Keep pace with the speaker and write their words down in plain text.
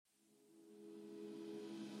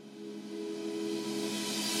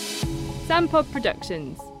Stampod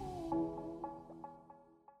Productions.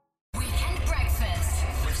 Weekend breakfast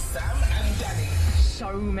with Sam and Danny.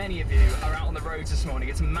 So many of you are out on the roads this morning.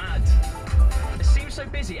 It's mad. It seems so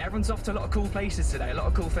busy. Everyone's off to a lot of cool places today, a lot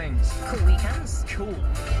of cool things. cool weekends. Cool.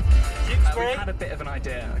 Tewkesbury. We've had a bit of an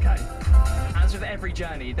idea, okay? As with every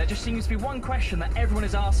journey, there just seems to be one question that everyone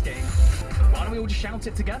is asking. Why don't we all just shout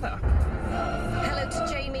it together? Hello to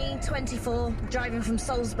Jamie, 24, driving from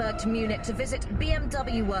Salzburg to Munich to visit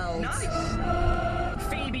BMW World. Nice!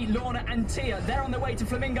 Phoebe, Lorna and Tia, they're on their way to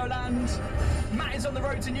Flamingo Land. Matt is on the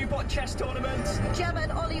road to Newport Chess Tournament. Gemma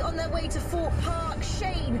and Ollie on their way to Fort Park.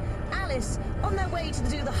 Shane, Alice on their way to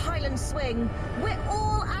do the Highland Swing. We're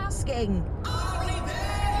all asking, are we there?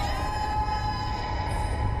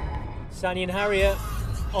 Sandy and Harriet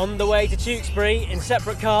on the way to Tewkesbury in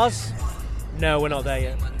separate cars. No, we're not there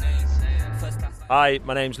yet. Hi,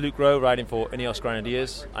 my name's Luke Rowe, riding for Ineos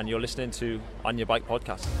Grenadiers, and you're listening to On Your Bike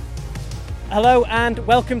podcast. Hello and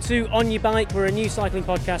welcome to On Your Bike. We're a new cycling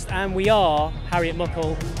podcast and we are, Harriet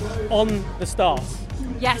Muckle, on the start.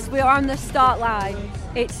 Yes, we are on the start line.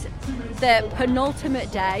 It's the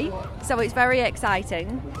penultimate day, so it's very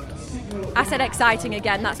exciting. I said exciting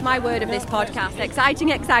again, that's my word of this podcast. Exciting,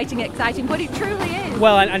 but it truly is.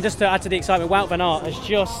 Well, and just to add to the excitement, Wout van Aert has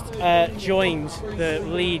just joined the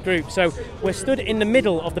lead group. So we're stood in the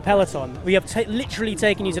middle of the peloton. We have literally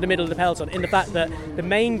taken you to the middle of the peloton in the fact that the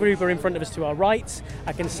main group are in front of us to our right.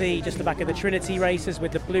 I can see just the back of the Trinity racers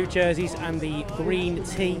with the blue jerseys and the green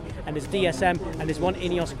tee, and there's DSM, and there's one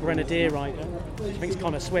Ineos Grenadier rider, which I think is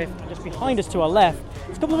Connor Swift. And just behind us to our left,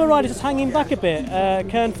 there's a couple of our riders just hanging back a bit.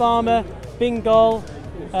 Kern Farmer, Bingal,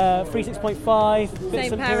 36.5,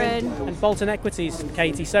 St. Perrin, and Bolton Equities,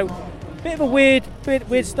 Katie. So, bit of a weird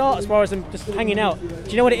start as far as them just hanging out. Do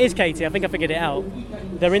you know what it is, Katie? I think I figured it out.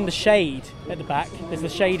 They're in the shade at the back. There's the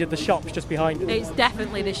shade of the shops just behind them. It's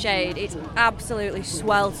definitely the shade. It's absolutely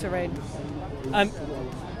sweltering.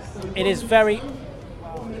 It is very...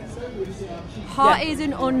 Hot is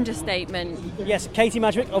an understatement. Yes, Katie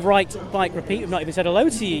Madgwick of Right Bike Repeat. We've not even said hello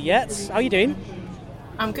to you yet. How are you doing?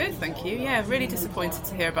 I'm good, thank you. Yeah, really disappointed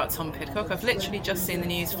to hear about Tom Pidcock. I've literally just seen the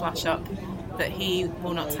news flash up that he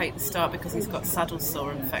will not take the start because he's got saddle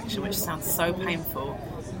sore infection, which sounds so painful.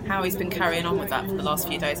 How he's been carrying on with that for the last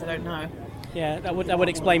few days, I don't know. Yeah, that would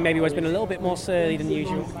explain maybe why he's been a little bit more surly than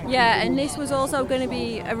usual. Yeah, and this was also going to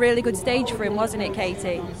be a really good stage for him, wasn't it,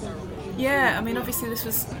 Katie? Yeah, I mean, obviously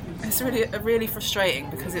it's really frustrating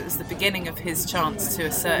because it was the beginning of his chance to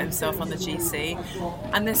assert himself on the GC,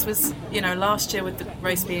 and this was, last year with the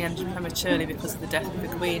race being ended prematurely because of the death of the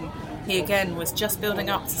Queen, he again was just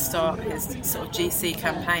building up to start his sort of GC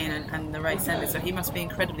campaign, and the race ended, so he must be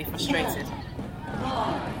incredibly frustrated.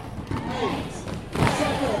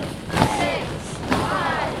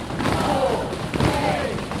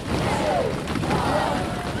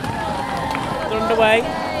 They're underway.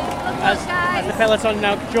 As the peloton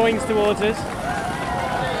now joins towards us.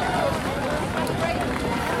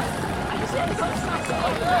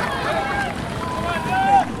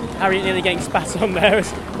 Harriet nearly getting spat on there as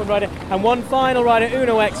one rider. And one final rider,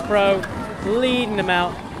 Uno X Pro, leading them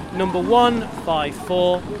out, number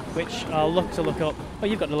 154, which I'll look up. Oh,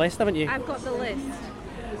 you've got the list, haven't you? I've got the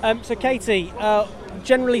list. So Katie,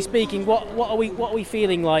 generally speaking, what are we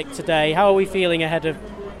feeling like today? How are we feeling ahead of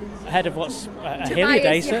what's a hilly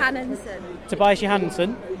day, sir? Tobias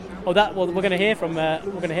Johannesson. We're going to hear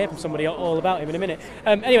from somebody all about him in a minute.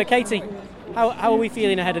 Anyway, Katie, how are we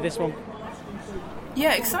feeling ahead of this one?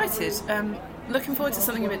 Yeah, excited. Looking forward to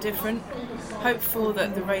something a bit different. Hopeful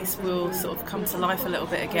that the race will sort of come to life a little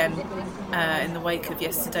bit again in the wake of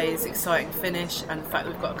yesterday's exciting finish, and the fact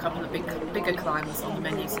that we've got a couple of bigger climbs on the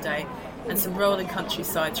menu today, and some rolling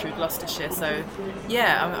countryside through Gloucestershire. So,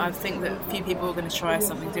 yeah, I think that a few people are going to try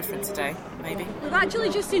something different today, maybe. We've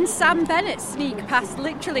actually just seen Sam Bennett sneak past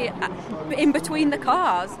literally in between the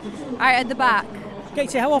cars, right at the back.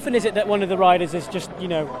 Katie, how often is it that one of the riders is just,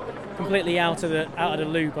 completely out of the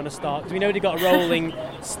loop on a start? Because we know they've got a rolling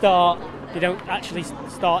start. They don't actually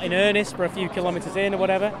start in earnest for a few kilometres in or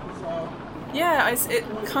whatever. Yeah,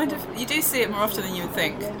 you do see it more often than you would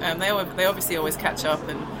think. They obviously always catch up,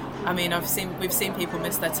 and I mean, we've seen people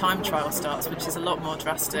miss their time trial starts, which is a lot more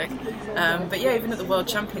drastic. But yeah, even at the World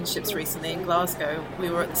Championships recently in Glasgow, we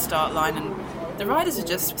were at the start line, and the riders are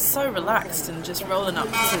just so relaxed and just rolling up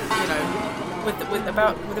to, with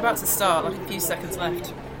about to start, like a few seconds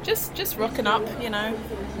left. Just rocking up,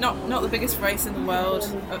 not the biggest race in the world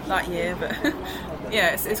of that year, but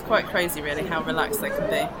yeah, it's quite crazy really how relaxed they can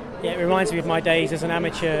be. Yeah, it reminds me of my days as an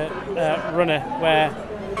amateur runner, where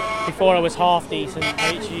before I was half decent,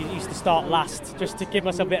 I actually used to start last just to give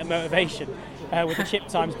myself a bit of motivation with the chip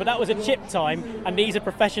times. But that was a chip time, and these are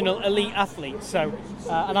professional elite athletes. So,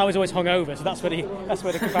 and I was always hungover, so that's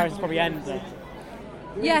where the comparisons probably end there.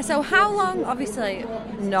 Yeah, so how long, obviously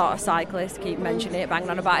not a cyclist, keep mentioning it, banging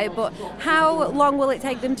on about it, but how long will it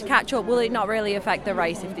take them to catch up? Will it not really affect the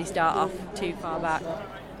race if they start off too far back?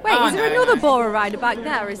 Wait, is there another Bora rider back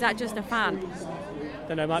there, or is that just a fan?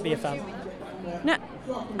 Don't know, it might be a fan. No,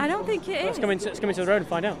 I don't think it is. Let's come into the road and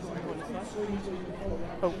find out.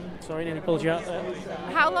 Oh, sorry, nearly pulled you out there.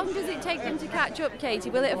 How long does it take them to catch up, Katie?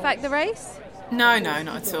 Will it affect the race? No, not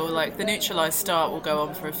at all. Like, the neutralised start will go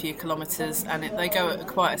on for a few kilometres, and they go at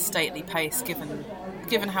quite a stately pace given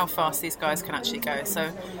how fast these guys can actually go.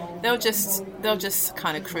 So they'll just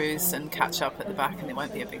kind of cruise and catch up at the back, and it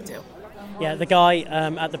won't be a big deal. Yeah, the guy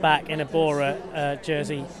at the back in a Bora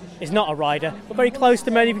jersey is not a rider, but very close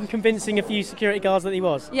to maybe even convincing a few security guards that he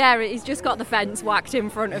was. Yeah, he's just got the fence whacked in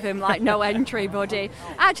front of him like no entry, buddy.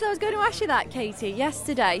 Actually, I was going to ask you that, Katie,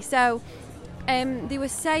 yesterday. So they were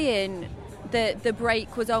saying that the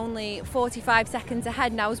break was only 45 seconds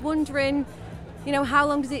ahead, and I was wondering, how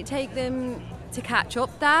long does it take them to catch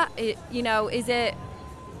up that? Does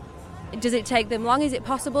it take them long? Is it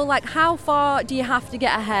possible? Like, how far do you have to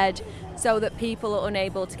get ahead so that people are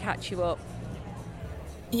unable to catch you up?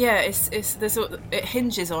 Yeah, it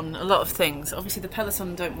hinges on a lot of things. Obviously, the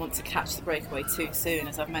peloton don't want to catch the breakaway too soon,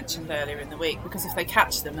 as I've mentioned earlier in the week, because if they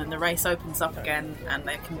catch them, then the race opens up again, and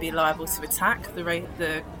they can be liable to attack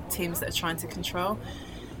the teams that are trying to control.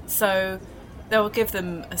 So they'll give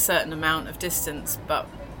them a certain amount of distance, but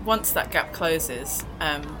once that gap closes,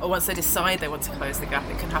 or once they decide they want to close the gap,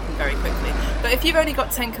 it can happen very quickly. But if you've only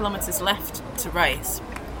got 10 kilometres left to race,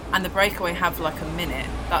 and the breakaway have like a minute,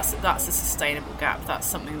 that's a sustainable gap. That's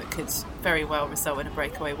something that could very well result in a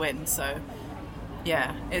breakaway win. So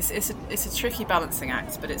yeah, it's a tricky balancing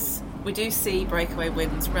act, but we do see breakaway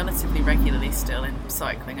wins relatively regularly still in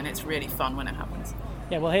cycling, and it's really fun when it happens.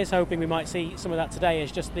 Yeah, well, here's hoping we might see some of that today.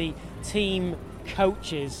 Is just the team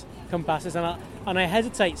coaches come past us, and I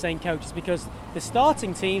hesitate saying coaches because the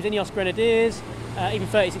starting teams, Ineos Grenadiers, even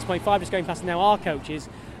 36.5 just going past now, are coaches,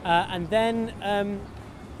 and then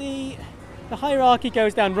the hierarchy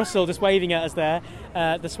goes down. Russell just waving at us there.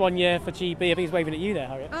 The Soigneur for GB, I think he's waving at you there,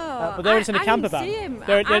 Harriet. But they're just in a camper van. See him.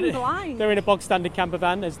 I'm blind. They're in a bog standard camper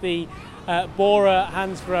van as the Bora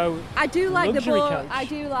Hansgrohe. I do like the Bora. Coach. I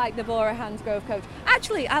do like the Bora Hansgrohe coach.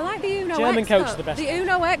 Actually, I like the Uno German X coach is the best. The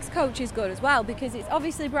Uno X coach is good as well because it's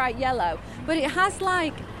obviously bright yellow, but it has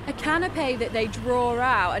like a canopy that they draw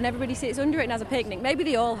out and everybody sits under it and has a picnic. Maybe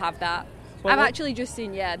they all have that. I've actually just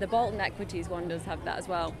seen, the Bolton Equities one does have that as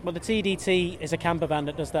well. Well, the TDT is a camper van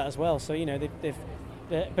that does that as well. So they've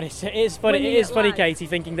but it is funny. It is funny, Katie,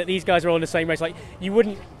 thinking that these guys are all in the same race. Like you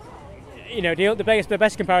wouldn't, the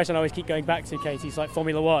best comparison I always keep going back to, Katie, is like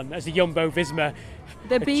Formula One as the Jumbo-Visma.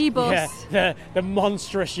 The B-bus. Yeah, the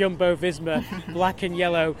monstrous Jumbo-Visma black and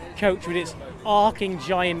yellow coach with its arcing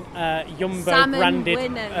giant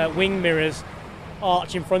Jumbo-branded wing mirrors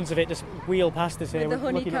arch in front of it, just wheel past us here. With the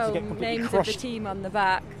honeycomb names of the team on the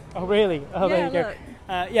back. Oh, really? Oh, yeah, there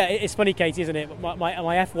you go. It's funny, Katie, isn't it? My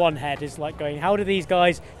F1 head is like going, how do these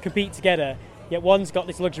guys compete together? Yet one's got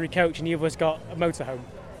this luxury coach and the other's got a motorhome.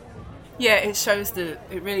 Yeah, it shows it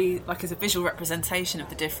really like is a visual representation of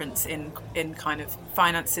the difference in kind of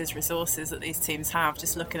finances, resources that these teams have,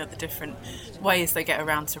 just looking at the different ways they get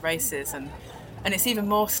around to races. And it's even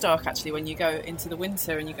more stark actually when you go into the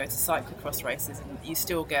winter and you go to cyclocross races and you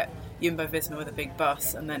still get Jumbo-Visma with a big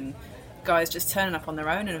bus and then guys just turning up on their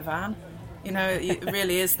own in a van. It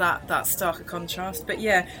really is that stark contrast. But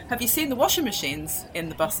yeah, have you seen the washing machines in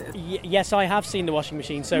the buses? Yes, I have seen the washing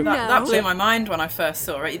machine. So that blew my mind when I first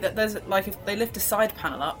saw it. There's like if they lift a side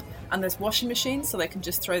panel up and there's washing machines, so they can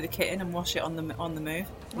just throw the kit in and wash it on the move.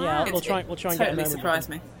 Yeah, we'll try and get a moment. Totally surprised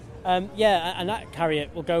me. And that,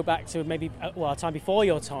 Harriet, will go back to maybe a time before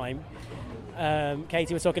your time.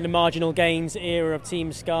 Katie, we're talking the marginal gains era of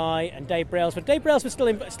Team Sky and Dave Brailsford. Dave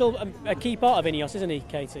Brailsford's still a key part of Ineos, isn't he,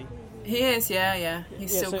 Katie? He is, yeah.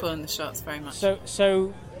 He's still calling the shots very much.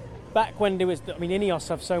 So back when there was, Ineos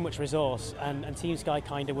have so much resource, and Team Sky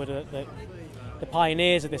kind of were the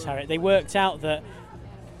pioneers of this, Harriet. They worked out that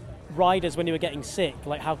riders, when they were getting sick,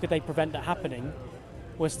 like how could they prevent that happening,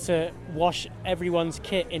 was to wash everyone's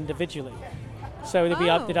kit individually. So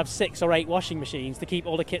they'd have 6 or 8 washing machines to keep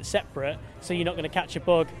all the kits separate, so you're not going to catch a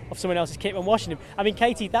bug of someone else's kit when washing them.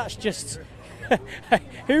 Katie, that's just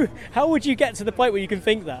how would you get to the point where you can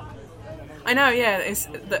think that? I know, yeah.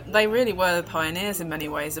 They really were the pioneers in many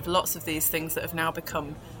ways of lots of these things that have now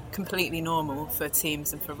become completely normal for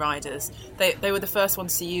teams and for riders. They were the first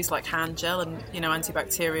ones to use like hand gel and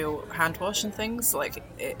antibacterial hand wash and things. Like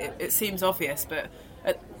it seems obvious, but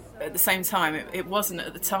at the same time it wasn't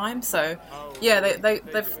at the time. So yeah,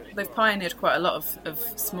 they've pioneered quite a lot of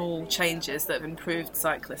small changes that have improved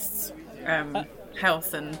cyclists'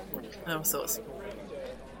 health and all sorts.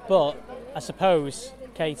 But I suppose,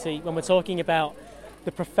 Katie, when we're talking about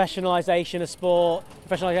the professionalisation of sport,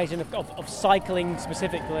 professionalisation of cycling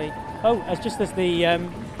specifically. There's the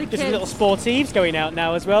little sportives going out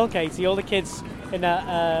now as well, Katie. All the kids in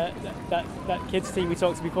that kids team we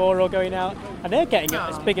talked to before are all going out, and they're getting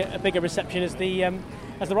a bigger reception as the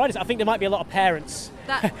riders. I think there might be a lot of parents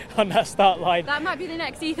on that start line. That might be the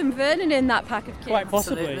next Ethan Vernon in that pack of kids. Quite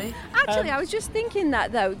possibly. Absolutely. Actually, I was just thinking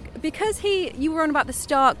that though, because you were on about the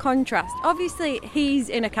stark contrast. Obviously, he's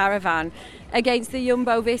in a caravan against the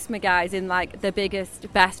Jumbo Visma guys in like the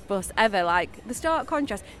biggest, best bus ever. Like the stark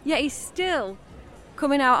contrast. Yet he's still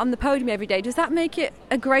coming out on the podium every day. Does that make it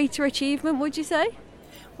a greater achievement, would you say?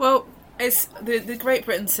 Well, it's the Great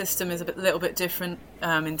Britain system is a little bit different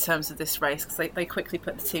in terms of this race, because they quickly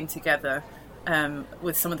put the team together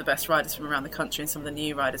with some of the best riders from around the country and some of the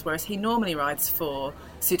new riders, whereas he normally rides for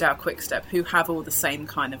Soudal Quickstep, who have all the same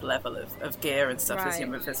kind of level of gear and stuff as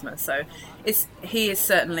Jumbo Visma. So he is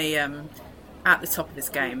certainly at the top of his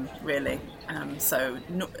game, really.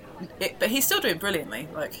 But he's still doing brilliantly.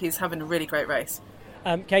 Like, he's having a really great race.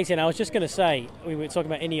 Katie, and I was just going to say, we were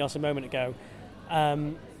talking about Ineos a moment ago,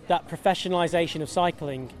 that professionalisation of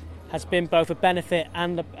cycling has been both a benefit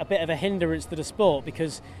and a bit of a hindrance to the sport,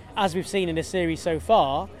 because as we've seen in this series so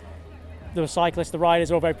far, the cyclists, the riders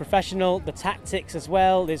are all very professional, the tactics as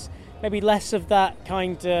well. There's maybe less of that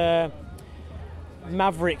kind of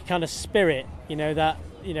maverick kind of spirit,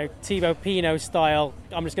 Thibaut Pinot style,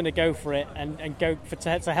 I'm just going to go for it and go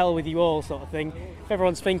to hell with you all sort of thing. If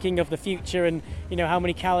everyone's thinking of the future and how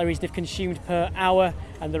many calories they've consumed per hour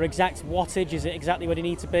and their exact wattage, is it exactly what it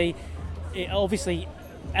needs to be, it obviously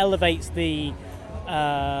elevates the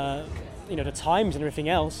the times and everything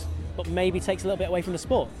else, but maybe takes a little bit away from the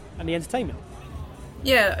sport and the entertainment.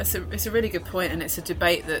 Yeah, it's a really good point, and it's a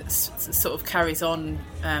debate that sort of carries on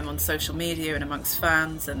social media and amongst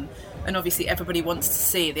fans, and obviously everybody wants to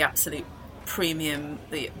see the absolute premium,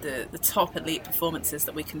 the top elite performances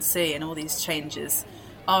that we can see, and all these changes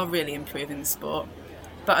are really improving the sport.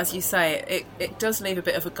 But as you say, it does leave a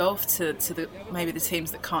bit of a gulf to maybe the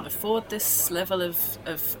teams that can't afford this level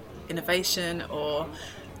of innovation, or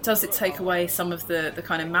does it take away some of the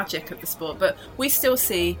kind of magic of the sport? But we still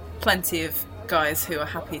see plenty of guys who are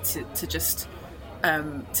happy to just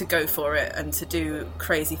to go for it and to do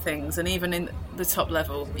crazy things. And even in the top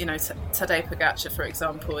level, Tadej Pogačar, for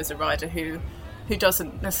example, is a rider who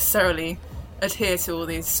doesn't necessarily adhere to all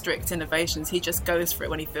these strict innovations. He just goes for it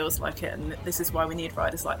when he feels like it, and this is why we need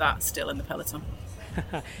riders like that still in the peloton.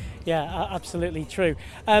 Yeah, absolutely true.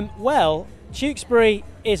 Well, Tewkesbury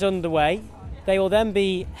is underway. They will then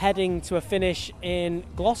be heading to a finish in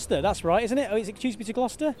Gloucester. That's right, isn't it? Oh, is it Tewkesbury to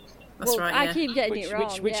Gloucester? That's right, yeah. I keep getting it wrong.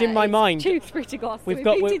 Which in my mind, Tewkesbury to Gloucester. We've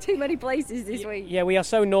picked it too many places this week. Yeah, we are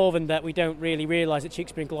so northern that we don't really realise that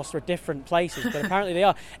Tewkesbury and Gloucester are different places, but apparently they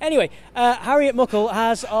are. Anyway, Harriet Muckle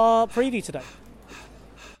has our preview today.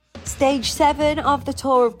 Stage 7 of the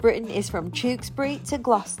Tour of Britain is from Tewkesbury to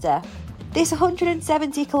Gloucester. This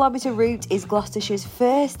 170km route is Gloucestershire's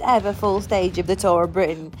first ever full stage of the Tour of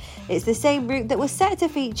Britain. It's the same route that was set to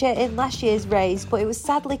feature in last year's race, but it was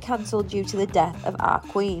sadly cancelled due to the death of our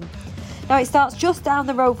Queen. Now it starts just down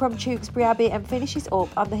the road from Tewkesbury Abbey and finishes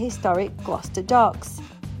up on the historic Gloucester Docks.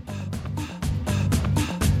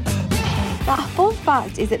 Now, a fun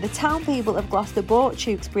fact is that the town people of Gloucester bought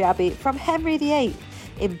Tewkesbury Abbey from Henry VIII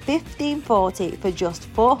in 1540 for just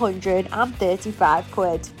 435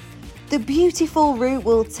 quid. The beautiful route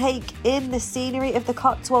will take in the scenery of the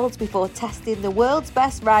Cotswolds before testing the world's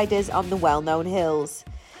best riders on the well-known hills.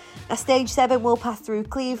 Now, Stage 7 will pass through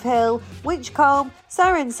Cleve Hill, Winchcombe,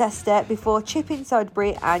 Cirencester before chipping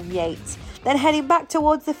Sodbury and Yates. Then heading back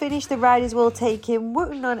towards the finish, the riders will take in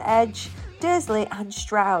Wootton-on-Edge, Dursley and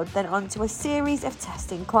Stroud, then onto a series of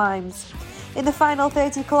testing climbs. In the final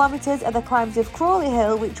 30 kilometres are the climbs of Crawley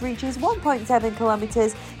Hill, which reaches 1.7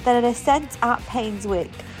 kilometres, then an ascent at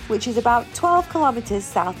Painswick, which is about 12 kilometres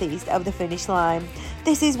southeast of the finish line.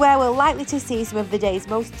 This is where we're likely to see some of the day's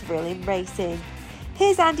most thrilling racing.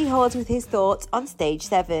 Here's Andy Hawes with his thoughts on Stage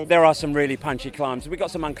 7. There are some really punchy climbs. We've got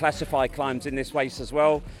some unclassified climbs in this race as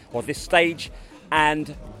well, or this stage,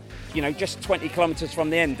 and just 20 kilometres from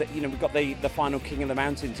the end, we've got the final King of the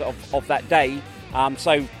Mountains of that day.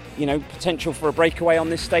 So potential for a breakaway on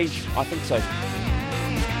this stage, I think so.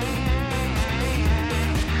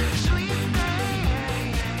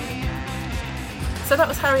 So that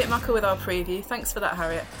was Harriet Mucker with our preview. Thanks for that,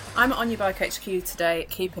 Harriet. I'm on your Bike HQ today,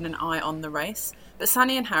 keeping an eye on the race. But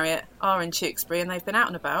Sani and Harriet are in Tewkesbury and they've been out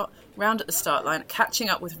and about, round at the start line, catching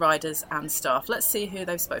up with riders and staff. Let's see who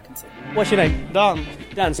they've spoken to. What's your name? Dan.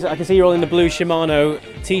 Dan, so I can see you're all in the blue Shimano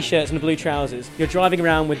t-shirts and the blue trousers. You're driving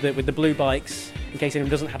around with the blue bikes, in case anyone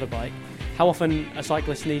doesn't have a bike. How often are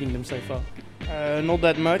cyclists needing them so far? Not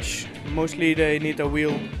that much. Mostly they need a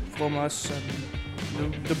wheel from us,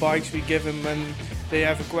 and the bikes we give them when they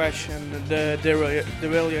have a crash and the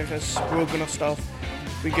derailleur has broken or stuff.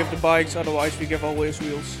 We give the bikes, otherwise we give always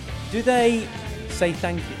wheels. Do they say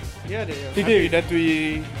thank you? Yeah, they are happy that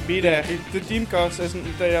we be there. The team cars,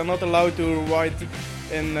 they are not allowed to ride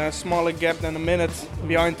in a smaller gap than a minute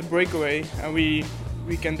behind the breakaway, and we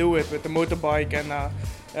can do it with the motorbike and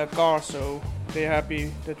a car, so they're happy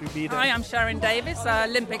that we be there. Hi, I'm Sharon Davis,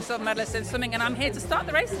 Olympic silver medalist in swimming, and I'm here to start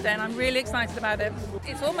the race today, and I'm really excited about it.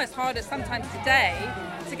 It's almost harder sometimes today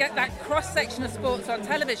to get that cross-section of sports on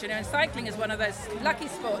television, and cycling is one of those lucky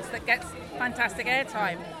sports that gets fantastic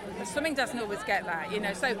airtime. But swimming doesn't always get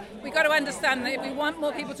that, so we've got to understand that if we want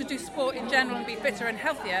more people to do sport in general and be fitter and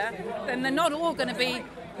healthier, then they're not all going to be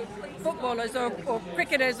footballers or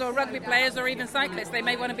cricketers or rugby players or even cyclists. They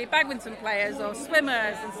may want to be badminton players or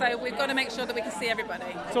swimmers, and so we've got to make sure that we can see everybody.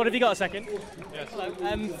 So what have you got a second? Yes.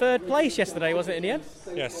 Third place yesterday, was it, in the end?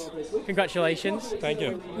 Yes. Congratulations. Thank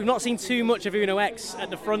you. We've not seen too much of Uno X at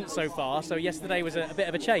the front so far, so yesterday was a bit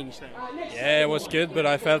of a change then. Yeah, it was good, but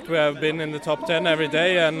I felt we have been in the top 10 every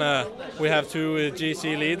day, and we have two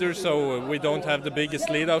GC leaders, so we don't have the biggest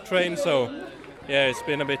lead-out train, so yeah, it's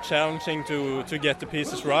been a bit challenging to get the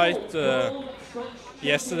pieces right.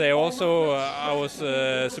 Yesterday also I was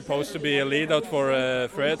supposed to be a lead-out for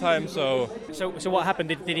Fred time, so what happened?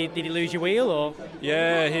 Did he lose your wheel or?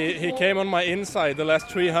 Yeah, he came on my inside the last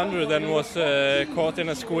 300 and was caught in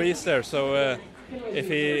a squeeze there. So if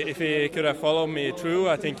he could have followed me through,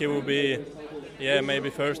 I think he would be maybe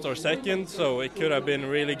first or second. So it could have been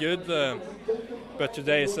really good. But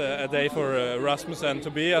today is a day for Rasmus and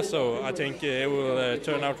Tobias, so I think it will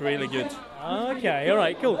turn out really good. Okay, all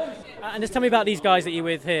right, cool. And just tell me about these guys that you're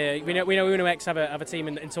with here. We know Uno X have a team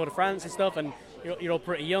in Tour de France and stuff, and you're all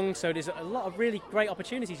pretty young, so there's a lot of really great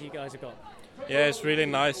opportunities you guys have got. Yeah, it's really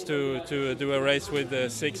nice to do a race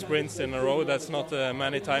with 6 sprints in a row. That's not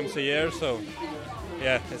many times a year, so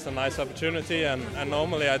yeah, it's a nice opportunity. And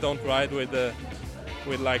normally I don't ride with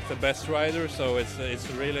like the best riders, so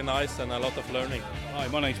it's really nice and a lot of learning. Hi,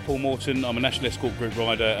 my name's Paul Morton. I'm a National Escort Group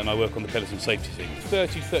rider and I work on the Peloton safety team.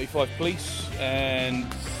 35 police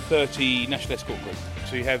and 30 National Escort Group.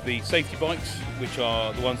 So you have the safety bikes, which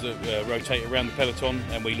are the ones that rotate around the peloton,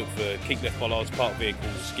 and we look for kink left bollards, parked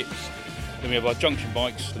vehicles, skips. Then we have our junction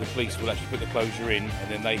bikes, so the police will actually put the closure in, and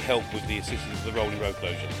then they help with the assistance of the rolling road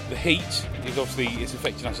closure. The heat is obviously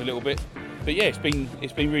affecting us a little bit, but yeah, it's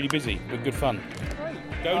been really busy, but good fun.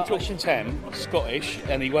 Go and talk to Tam, Scottish,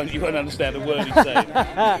 and you won't understand a word he's saying.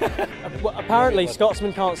 Well, apparently,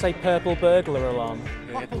 Scotsmen can't say purple burglar alarm.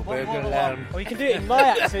 Purple burglar alarm. Oh, you can do it in my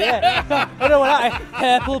accent, yeah. I don't want that.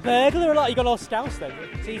 Purple burglar alarm. You got all Scouse then.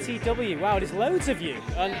 TTW. Wow, there's loads of you.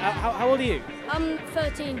 And how old are you? I'm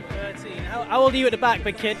 13. 13. How old are you at the back,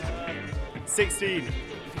 big kid? 16.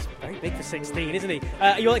 He's very big for 16, isn't he?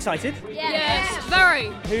 Are you all excited? Yes,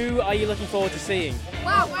 very. Who are you looking forward to seeing?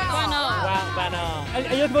 Wow, Van Aert. Are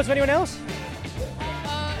you looking forward to anyone else?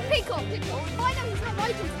 Peacock. I know he's not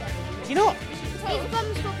riding today. Is he not? His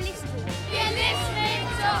bum's got blisters. You're listening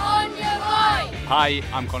to On Your Bike. Hi,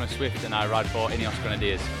 I'm Connor Swift and I ride for Ineos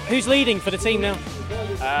Grenadiers. Who's leading for the team now?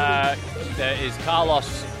 There is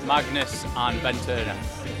Carlos, Magnus and Ben Turner.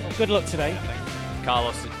 Well, good luck today.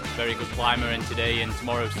 Carlos is a very good climber and today and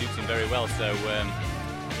tomorrow suits him very well, so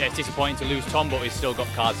it's disappointing to lose Tom, but he's still got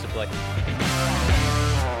cards to play.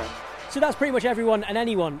 So that's pretty much everyone and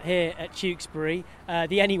anyone here at Tewkesbury.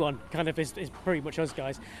 The anyone kind of is pretty much us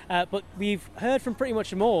guys. But we've heard from pretty much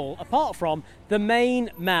them all, apart from the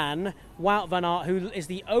main man, Wout van Aert, who is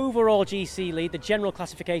the overall GC lead, the general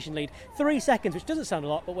classification lead. 3 seconds, which doesn't sound a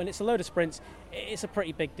lot, but when it's a load of sprints, it's a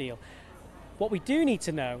pretty big deal. What we do need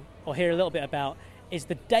to know, or hear a little bit about, is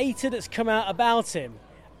the data that's come out about him.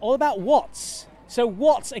 All about watts. So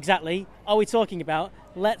what exactly are we talking about?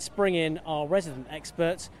 Let's bring in our resident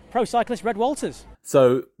expert, pro cyclist Red Walters.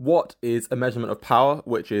 So watt is a measurement of power,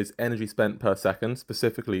 which is energy spent per second,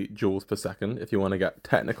 specifically joules per second, if you want to get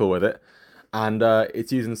technical with it. And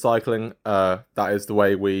it's used in cycling. That is the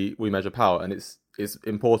way we measure power, and it's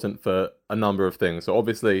important for a number of things. So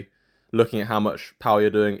obviously, looking at how much power you're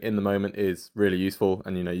doing in the moment is really useful,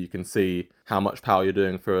 and you can see how much power you're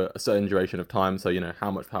doing for a certain duration of time. So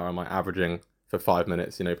how much power am I averaging for 5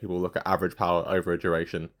 minutes. People look at average power over a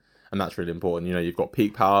duration, and that's really important. You've got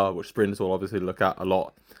peak power, which sprinters will obviously look at a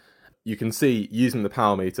lot. You can see, using the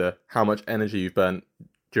power meter, how much energy you've burnt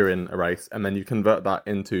during a race, and then you convert that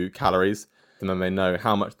into calories, and then they know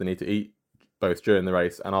how much they need to eat both during the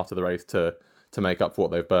race and after the race to make up for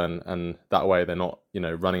what they've burned, and that way they're not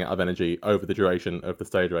running out of energy over the duration of the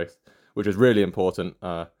stage race, which is really important.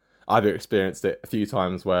 I've experienced it a few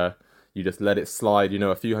times where you just let it slide,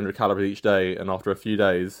 a few hundred calories each day, and after a few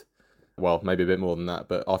days, well, maybe a bit more than that,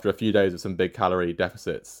 but after a few days of some big calorie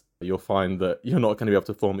deficits, you'll find that you're not going to be able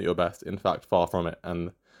to perform at your best. In fact, far from it.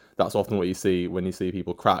 And that's often what you see when you see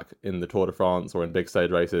people crack in the Tour de France or in big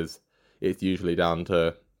stage races. It's usually down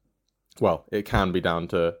to, well, it can be down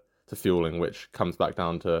to fueling, which comes back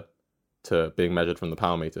down to being measured from the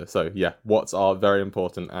power meter. So yeah, watts are very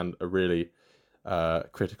important and a really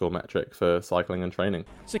critical metric for cycling and training.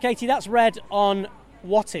 So Katie, that's read on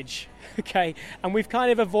wattage, okay, and we've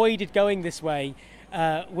kind of avoided going this way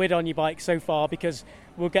with On Your Bike so far because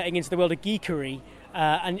we're getting into the world of geekery,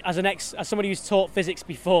 and as somebody who's taught physics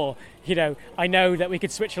before, I know that we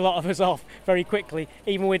could switch a lot of us off very quickly,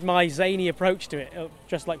 even with my zany approach to it,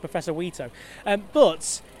 just like Professor Wheato.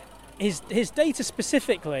 But his data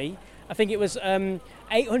specifically, I think it was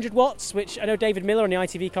 800 watts, which I know David Miller on the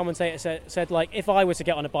ITV commentator said like, if I were to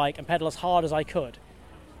get on a bike and pedal as hard as I could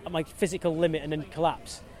at my physical limit and then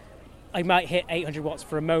collapse, I might hit 800 watts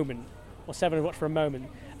for a moment or 700 watts for a moment.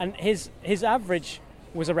 And his average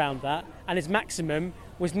was around that, and his maximum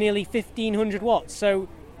was nearly 1500 watts. So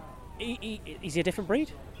is he a different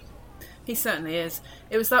breed? He certainly is.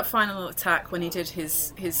 It was that final attack when he did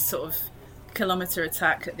his sort of kilometre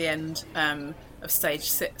attack at the end of stage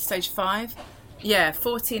 5. Yeah,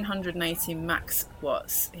 1480 max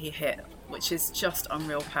watts he hit, which is just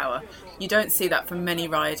unreal power. You don't see that from many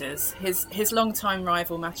riders. His long-time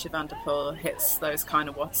rival Mathieu van der Poel hits those kind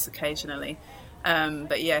of watts occasionally.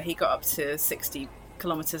 But yeah, he got up to 60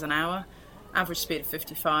 kilometres an hour, average speed of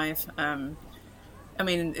 55. I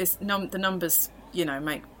mean, the numbers,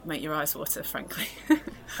 make your eyes water, frankly.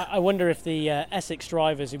 I wonder if the Essex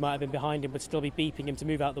drivers who might have been behind him would still be beeping him to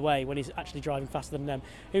move out of the way when he's actually driving faster than them.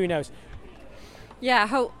 Who knows? Yeah,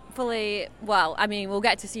 hopefully. Well, I mean, we'll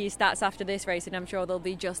get to see his stats after this race, and I'm sure they'll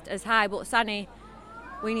be just as high. But Sani,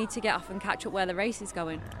 we need to get off and catch up where the race is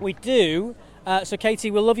going. We do. So Katie,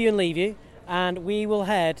 we'll love you and leave you, and we will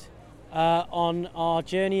head on our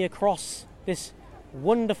journey across this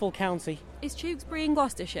wonderful county. Is Tewkesbury in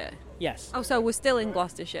Gloucestershire? Yes. Oh, so we're still in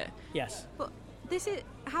Gloucestershire? Yes. But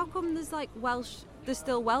how come there's there's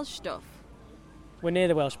still Welsh stuff? We're near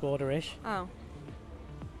the Welsh border-ish. Oh.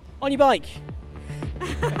 On your bike.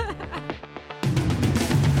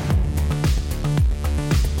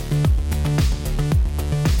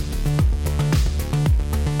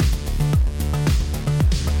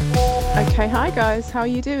 Okay, hi guys, how are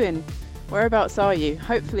you doing? Whereabouts are you?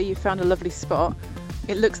 Hopefully you found a lovely spot.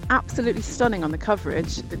 It looks absolutely stunning on the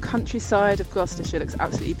coverage. The countryside of Gloucestershire looks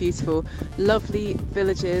absolutely beautiful. Lovely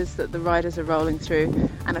villages that the riders are rolling through.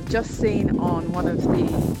 And I've just seen on one of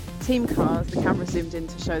the team cars, the camera zoomed in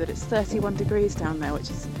to show that it's 31 degrees down there, which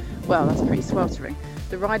is, well, that's pretty sweltering.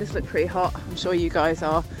 The riders look pretty hot. I'm sure you guys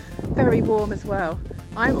are very warm as well.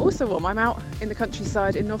 I'm also warm. I'm out in the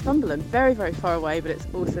countryside in Northumberland, very, very far away, but it's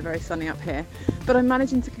also very sunny up here. But I'm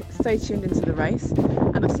managing to stay tuned into the race,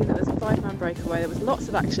 and I've seen that there's a 5-man breakaway. There was lots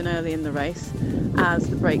of action early in the race as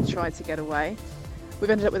the break tried to get away. We've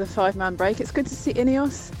ended up with a 5-man break. It's good to see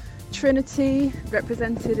Ineos, Trinity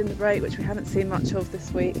represented in the break, which we haven't seen much of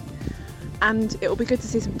this week. And it will be good to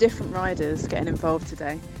see some different riders getting involved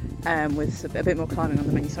today with a bit more climbing on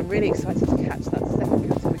the menu. So I'm really excited to catch that second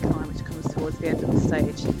category climb, which comes towards the end of the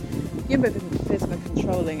stage. Jumbo-Visma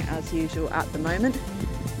controlling as usual at the moment.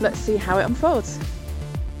 Let's see how it unfolds.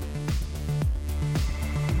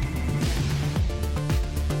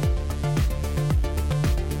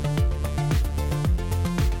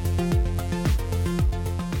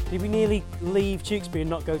 Did we nearly leave Tewkesbury and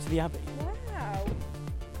not go to the Abbey? Wow.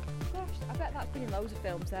 Gosh, I bet that's been in loads of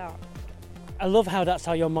films out. I love how that's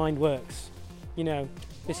how your mind works.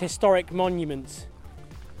 This historic monument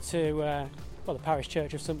to the parish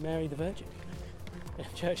church of St Mary the Virgin,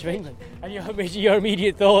 Church of England, and your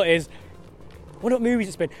immediate thought is, what movies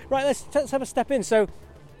it's been? Right, let's have a step in. So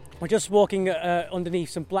we're just walking underneath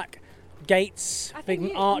some black gates,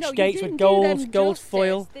 big arch gates with gold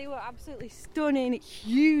foil. They were absolutely stunning,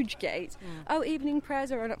 huge gates. Oh, evening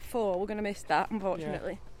prayers are on at 4. We're going to miss that,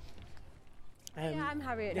 unfortunately. Yeah, I'm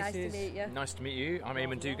Harriet. Nice to meet you. Nice to meet you. I'm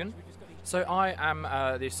Eamon Dugan. So I am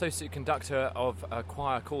the associate conductor of a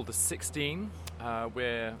choir called the 16.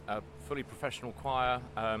 We're a fully professional choir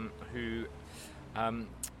who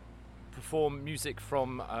perform music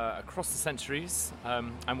from across the centuries,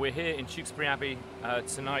 and we're here in Tewkesbury Abbey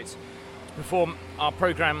tonight to perform our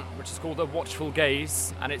programme, which is called The Watchful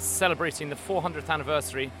Gaze, and it's celebrating the 400th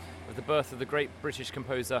anniversary of the birth of the great British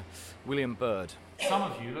composer William Byrd. Some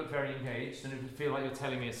of you look very engaged and feel like you're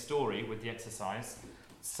telling me a story with the exercise.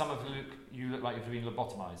 Some of you look like you've been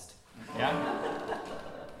lobotomised. Yeah?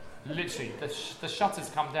 Literally, the shutters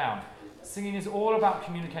come down. Singing is all about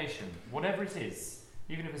communication, whatever it is.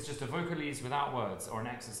 Even if it's just a vocalise without words or an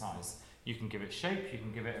exercise, you can give it shape, you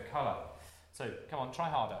can give it a colour. So, come on, try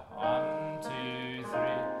harder. 1, 2, 3.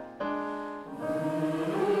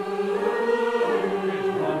 Good.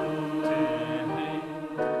 1, 2, 3.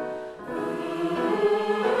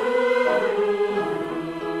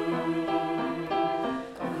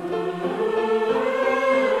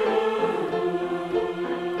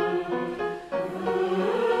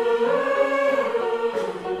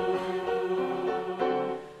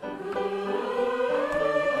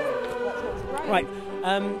 Right.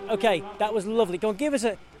 Okay, that was lovely. Go on, give us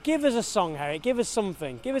a song, Harriet. Give us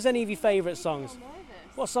something. Give us any of your favourite songs.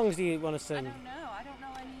 What songs do you want to sing? I don't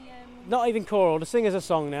know any. Not even choral. To sing us a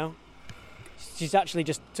song now. She's actually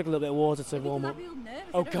just took a little bit of water to warm up.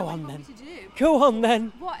 Oh, go on then. Go on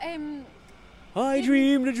then. What? I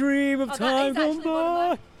dreamed a dream of time gone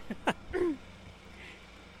by.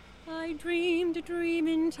 I dreamed a dream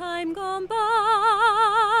in time gone by,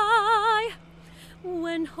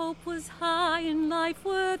 when hope was high and life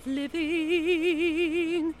worth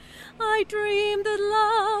living. I dreamed that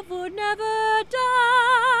love would never die.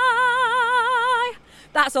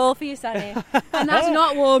 That's all for you, Sunny. And that's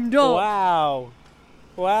not warmed up.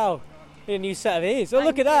 Wow. A new set of ears. Oh,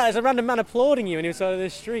 look at that. There's a random man applauding you on the side of the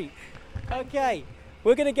street. Okay,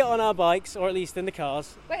 we're going to get on our bikes, or at least in the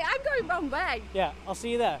cars. Wait, I'm going wrong way. Yeah, I'll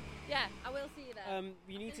see you there. Yeah, I will see you there.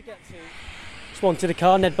 You need to get to... Just wanted a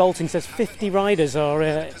car. Ned Bolton says 50 riders are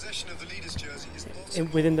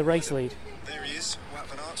within the race lead. There he is, Wout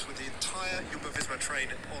van Aert, with the entire Jumbo-Visma train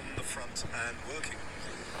on the front and working.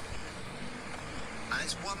 And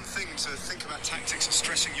it's one thing to think about tactics and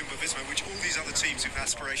stressing Jumbo-Visma, which all these other teams who've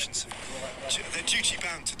aspirations, they're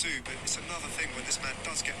duty-bound to do, but it's another thing when this man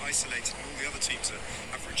does get isolated and all the other teams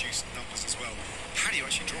have reduced numbers as well. How do you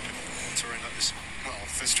actually drop him on terrain like this? Well,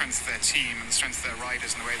 the strength of their team and the strength of their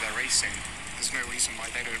riders and the way they're racing, there's no reason why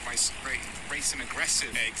they don't race an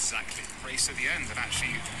aggressive race at the end and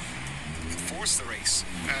actually force the race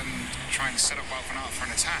and try and set up Wout van Aert for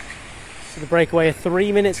an attack. So the breakaway are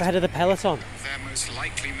 3 minutes ahead of the peloton. Their most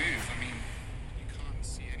likely move. I mean, you can't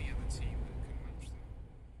see any other team that can match them.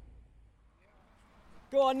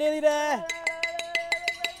 Go on, nearly there.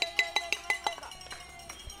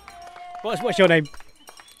 What's your name?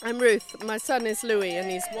 I'm Ruth. My son is Louis, and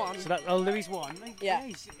he's 1. So Louis 1. Yeah.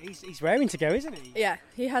 He's raring to go, isn't he? Yeah,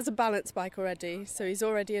 he has a balance bike already, so he's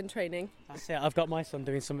already in training. That's it. I've got my son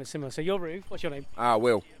doing something similar. So you're Ruth. What's your name?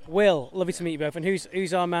 Will. Will. Lovely to meet you both. And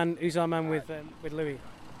who's our man? Who's our man with Louis?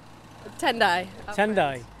 Tendai.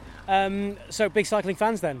 Tendai. So big cycling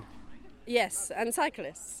fans then? Yes, and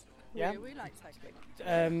cyclists. Yeah. We like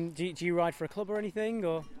cycling. Do you ride for a club or anything,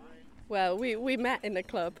 or? Well, we met in a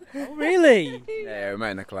club. Oh, really? Yeah, we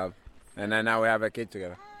met in a club, and then now we have a kid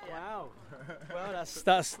together. Wow. Well,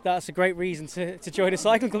 that's a great reason to join a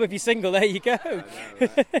cycling club if you're single. There you go.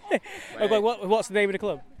 What's the name of the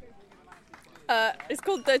club? It's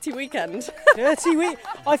called Dirty Weekend. Dirty Week.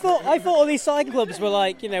 I thought all these cycling clubs were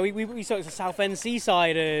like, we saw it as Southend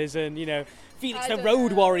Seasiders and Felix the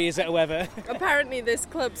Road Warriors or whatever. Apparently this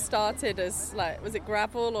club started as was it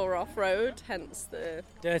gravel or off-road, hence the...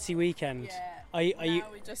 Dirty Weekend. Yeah. We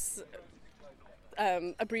just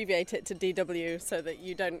abbreviate it to DW so that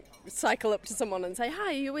you don't cycle up to someone and say,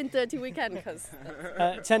 hi, you win Dirty Weekend, because...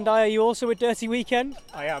 Tendai, are you also with Dirty Weekend?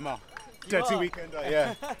 I am. Dirty Weekend,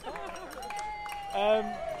 yeah.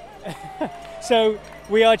 So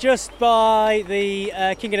we are just by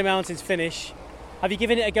the King of the Mountains finish. Have you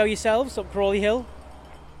given it a go yourselves up Crawley Hill?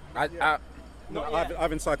 I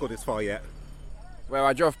haven't cycled this far yet. Well,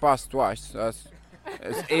 I drove past twice, so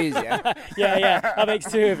it's easier. yeah, that makes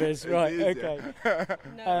 2 of us. Right, okay.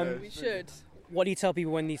 No, we should. What do you tell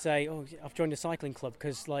people when they say, oh, I've joined a cycling club?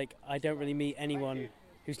 Because, I don't really meet anyone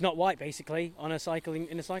who's not white, basically, in a cycling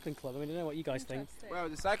club. I mean, I don't know what you guys think. Well,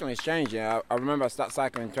 the cycling is changing. I remember I started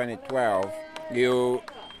cycling in 2012. You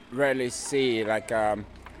rarely see,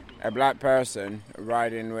 a black person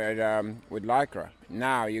riding with Lycra.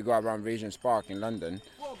 Now you go around Regent's Park in London,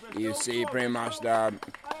 you see pretty much a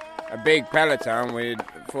big peloton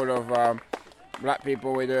full of black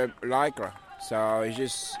people with Lycra. So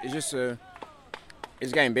it's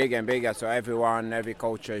getting bigger and bigger. So every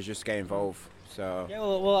culture is just getting involved. So Yeah,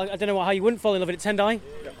 well, I don't know how you wouldn't fall in love with it. Tendai?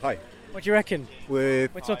 Yeah, hi. What do you reckon? We're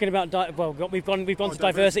talking about we've gone to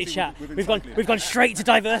diversity chat. We've gone straight to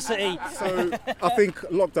diversity. So I think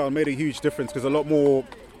lockdown made a huge difference because a lot more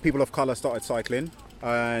people of colour started cycling,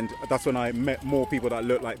 and that's when I met more people that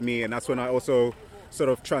looked like me, and that's when I also sort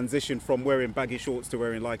of transitioned from wearing baggy shorts to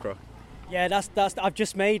wearing lycra. Yeah, that's. I've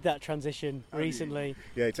just made that transition recently.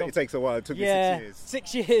 Yeah, it takes a while. It took me 6 years.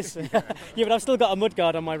 6 years. Yeah, but I've still got a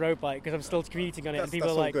mudguard on my road bike because I'm still commuting on it. And people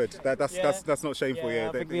That's are all like, good. That's not shameful. Yeah,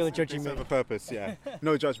 I think people are judging they me. serve a purpose. Yeah,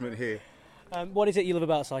 no judgment here. What is it you love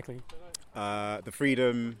about cycling? The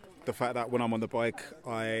freedom, the fact that when I'm on the bike,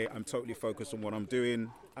 I am totally focused on what I'm doing,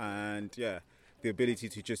 and yeah, the ability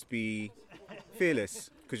to just be fearless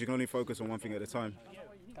because you can only focus on one thing at a time.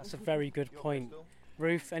 That's a very good point.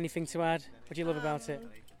 Ruth, anything to add? What do you love about it?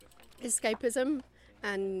 Escapism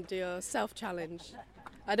and your self-challenge.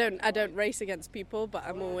 I don't race against people, but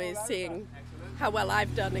I'm always seeing how well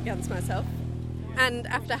I've done against myself. And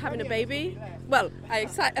after having a baby, I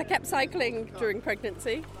kept cycling during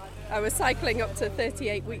pregnancy. I was cycling up to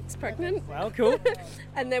 38 weeks pregnant. Well, cool.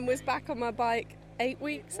 And then was back on my bike 8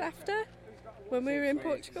 weeks after, when we were in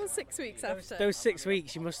Portugal, 6 weeks after. Those 6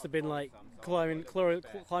 weeks, you must have been like climbing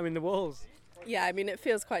the walls. Yeah, I mean, it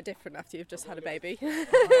feels quite different after you've just had a baby.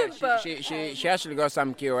 But she actually got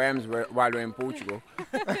some KOMs while we were in Portugal.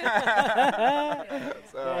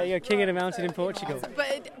 Yeah, you're king of the mountain in Portugal.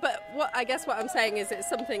 But what I'm saying is it's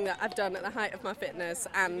something that I've done at the height of my fitness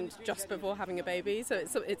and just before having a baby. So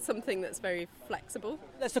it's something that's very flexible.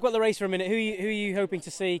 Let's talk about the race for a minute. Who are you hoping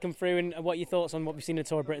to see come through, and what are your thoughts on what we've seen in the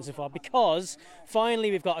Tour of Britain so far? Because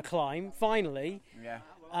finally we've got a climb. Finally. Yeah.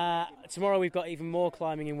 Tomorrow we've got even more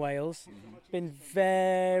climbing in Wales. It's been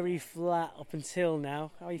very flat up until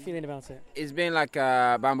now. How are you feeling about it? It's been like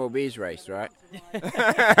a bumblebees race, right?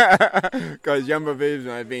 Because Jumbo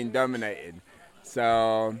Visma have been dominated.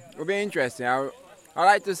 So it'll be interesting. I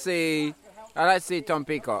like to see Tom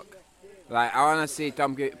Peacock. Like I want to see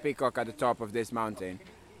Tom Peacock at the top of this mountain,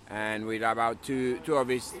 and with about two of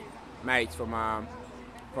his mates from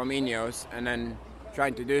Ineos, and then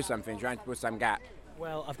trying to do something, trying to put some gap.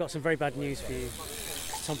 Well, I've got some very bad news for you.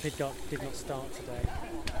 Tom Pidcock did not start today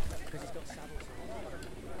because he's got saddle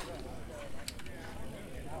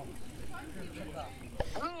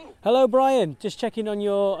sore. Hello, Brian. Just checking on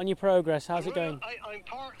your progress. How's it going? I'm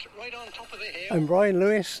parked right on top of the hill. I'm Brian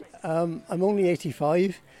Lewis. I'm only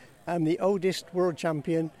 85. I'm the oldest world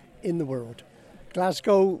champion in the world.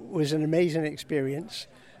 Glasgow was an amazing experience.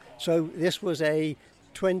 So this was a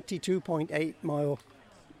 22.8 mile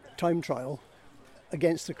time trial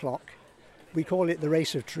against the clock. We call it the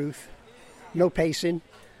race of truth. No pacing,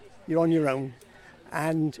 you're on your own.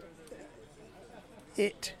 And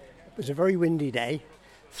it was a very windy day.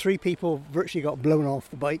 3 people virtually got blown off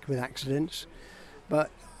the bike with accidents, but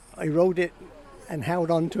I rode it and held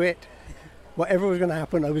on to it. Whatever was going to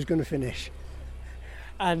happen, I was going to finish.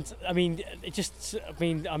 And I'm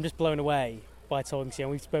just blown away by talking to you,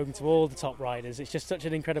 and we've spoken to all the top riders. It's just such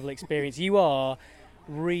an incredible experience. You are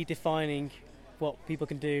redefining what people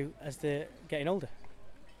can do as they're getting older.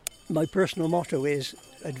 My personal motto is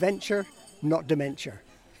adventure, not dementia.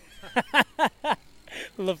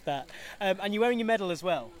 Love that. And you're wearing your medal as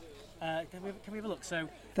well. Can we have a look? So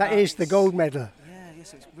That is the gold medal. Yeah,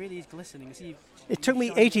 yes, it really is glistening. So It took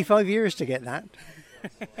me 85 years to get that.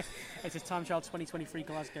 It's a Time Trial 2023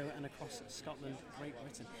 Glasgow and across Scotland, Great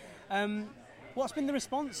Britain. What's been the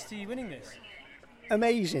response to you winning this?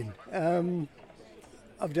 Amazing.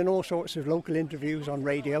 I've done all sorts of local interviews on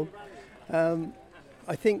radio.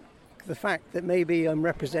 I think the fact that maybe I'm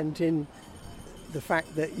representing the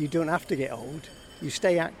fact that you don't have to get old, you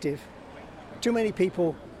stay active. Too many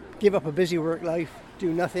people give up a busy work life,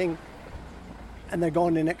 do nothing, and they're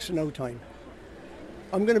gone in next to no time.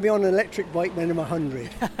 I'm going to be on an electric bike when I'm 100.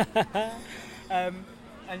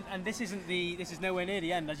 And this is nowhere near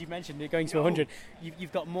the end, as you mentioned. You're going to 100.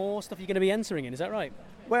 You've got more stuff you're going to be entering in. Is that right?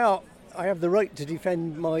 Well, I have the right to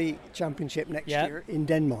defend my championship next year in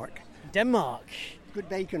Denmark. Denmark. Good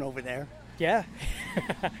bacon over there. Yeah.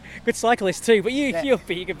 Good cyclist too, but you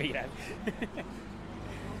can beat them.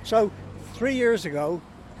 So 4 years ago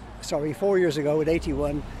at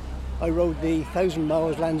 81, I rode the 1,000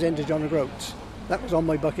 miles Land's End to John O'Groats. That was on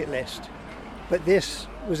my bucket list. But this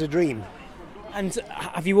was a dream. And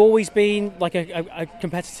have you always been like a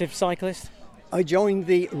competitive cyclist? I joined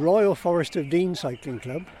the Royal Forest of Dean Cycling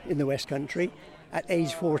Club in the West Country at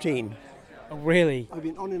age 14. Oh, really? I've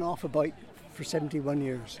been on and off a bike for 71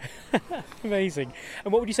 years. Amazing.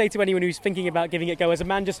 And what would you say to anyone who's thinking about giving it a go?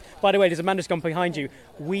 By the way, there's a man just gone behind you,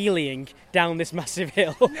 wheeling down this massive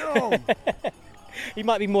hill. No! He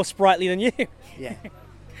might be more sprightly than you. Yeah.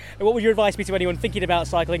 What would your advice be to anyone thinking about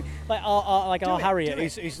cycling, like our Harriet,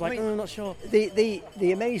 who's like, I'm not sure? The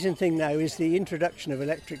amazing thing now is the introduction of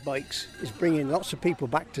electric bikes is bringing lots of people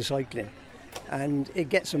back to cycling, and it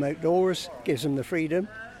gets them outdoors, gives them the freedom.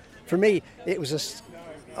 For me, it was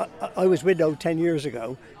I was widowed 10 years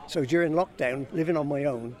ago, so during lockdown, living on my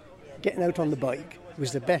own, getting out on the bike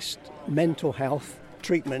was the best mental health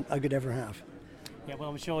treatment I could ever have. Yeah, well,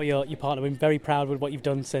 I'm sure your partner will be very proud with what you've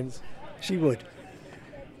done since. She would.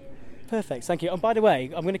 Perfect, thank you. And by the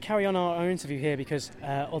way, I'm going to carry on our interview here because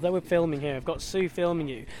although we're filming here, I've got Sue filming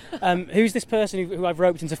you. Who's this person who I've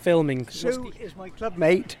roped into filming? Sue is my club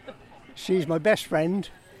mate. She's my best friend.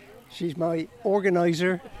 She's my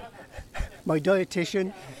organiser, my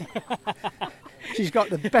dietitian. She's got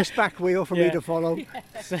the best back wheel for me to follow.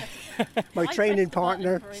 My training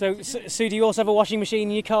partner. So, Sue, do you also have a washing machine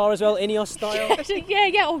in your car as well, Ineos style?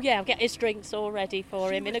 Yeah. Oh, yeah. I'll get his drinks all ready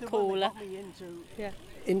for him in a cooler.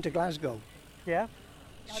 Into Glasgow. Yeah.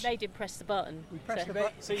 I made him press the button. We pressed the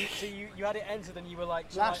button. So you had it entered and you were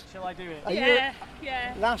like, shall I do it?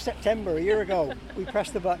 Yeah. Last September, a year ago, we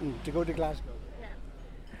pressed the button to go to Glasgow.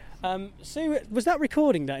 Sue, was that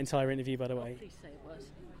recording that entire interview, by the way? Please say it was.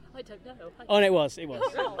 I don't know. Oh, no, it was. It was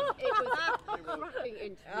a cracking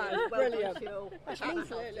interview. Brilliant.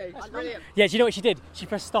 Absolutely. Brilliant. Yeah, do you know what she did? She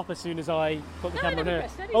pressed stop as soon as I put the camera on her.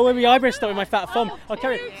 Oh, maybe I pressed stop with my fat thumb. I'll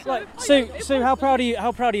carry it. Right, Sue, how proud are you?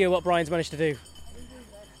 How proud are you of what Brian's managed to do?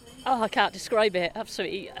 Oh, I can't describe it.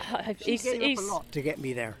 Absolutely. She's given up a lot to get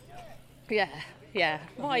me there. Yeah.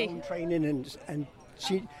 My own training and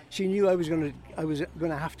she knew I was going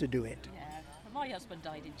to have to do it. Yeah. My husband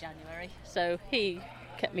died in January, so he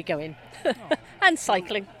kept me going and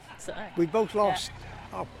cycling. So, we both lost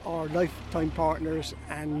our lifetime partners,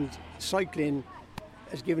 and cycling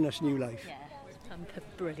has given us new life. Yeah, I'm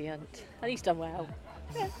brilliant, and he's done well.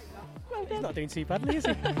 Yeah, well done. He's not doing too badly, is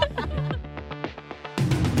he?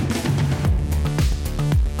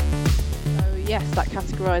 Yes, that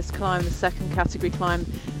categorised climb, the second category climb,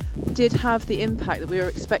 did have the impact that we were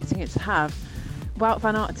expecting it to have. Wout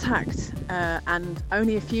van Aert attacked, and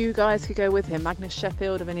only a few guys could go with him. Magnus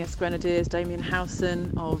Sheffield of Ineos Grenadiers, Damien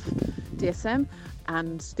Howson of DSM,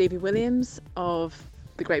 and Stevie Williams of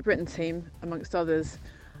the Great Britain team, amongst others,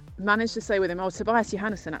 managed to stay with him. Tobias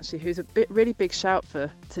Johannesson, actually, who's a really big shout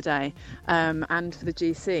for today, and for the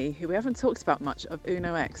GC, who we haven't talked about much, of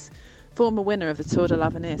Uno X. Former winner of the Tour de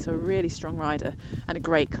l'Avenir, so a really strong rider and a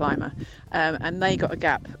great climber. And they got a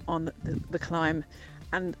gap on the climb,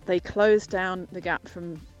 and they closed down the gap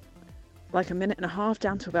from like a minute and a half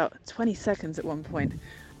down to about 20 seconds at one point.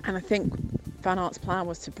 And I think Van Aert's plan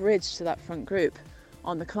was to bridge to that front group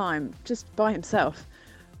on the climb just by himself,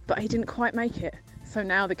 but he didn't quite make it. So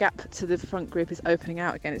now the gap to the front group is opening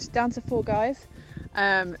out again. It's down to 4 guys,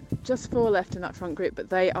 just 4 left in that front group, but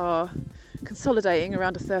they are consolidating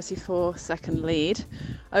around a 34-second lead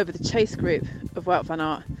over the chase group of Wout van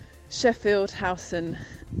Aert, Sheffield, Howson,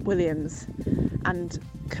 Williams and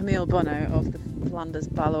Camille Bonneau of the Flanders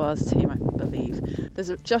Baloise team, I believe. There's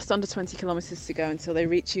just under 20 kilometres to go until they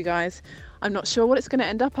reach you guys. I'm not sure what it's going to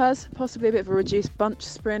end up as, possibly a bit of a reduced bunch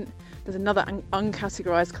sprint. There's another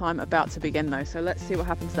uncategorised climb about to begin though, so let's see what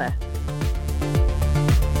happens there.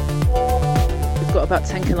 We've got about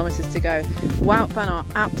 10 kilometres to go. Wout van Aert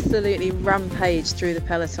absolutely rampaged through the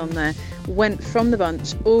peloton there, went from the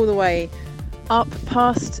bunch all the way up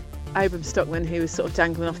past Abram Stockman, who was sort of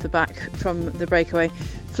dangling off the back from the breakaway,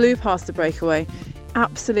 flew past the breakaway,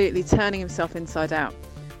 absolutely turning himself inside out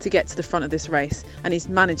to get to the front of this race, and he's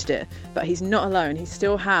managed it. But he's not alone. He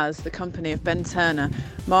still has the company of Ben Turner,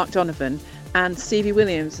 Mark Donovan, and Stevie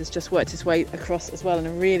Williams has just worked his way across as well in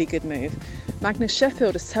a really good move. Magnus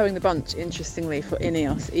Sheffield is towing the bunch, interestingly, for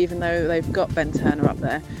Ineos, even though they've got Ben Turner up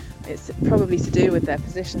there. It's probably to do with their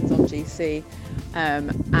positions on GC,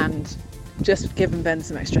 and just giving Ben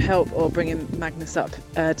some extra help or bringing Magnus up,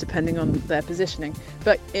 depending on their positioning.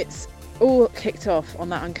 But it's all kicked off on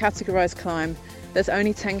that uncategorised climb. There's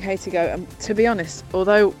only 10k to go, and to be honest,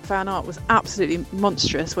 although Van Aert was absolutely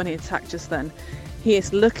monstrous when he attacked just then, he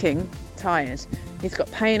is looking tired. He's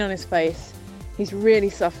got pain on his face. He's really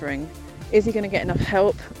suffering. Is he going to get enough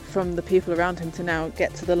help from the people around him to now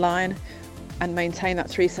get to the line and maintain that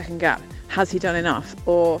 3-second gap? Has he done enough,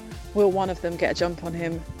 or will one of them get a jump on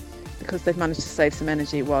him because they've managed to save some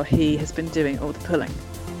energy while he has been doing all the pulling?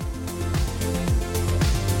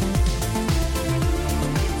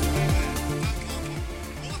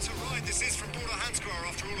 What a ride this is from Border Hansgrohe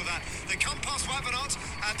after all of that. They come past Wout van Aert,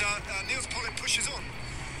 and Niels Pollitt pushes on.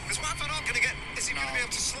 Is Wout van Aert going to get... Is he going to be able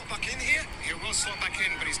to slot back in here? He will slot back in,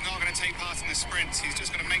 but he's not going to take part in the sprint. He's just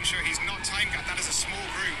going to make sure he's not time gap. That is a small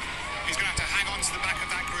group. He's going to have to hang on to the back of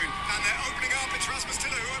that group. And they're opening up. It's Rasmus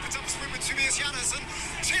Tiller who opens up the sprint with Tobias Jannes. And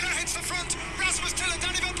Tiller hits the front. Rasmus Tiller,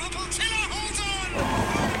 Danny Van Poppel. Tiller holds on.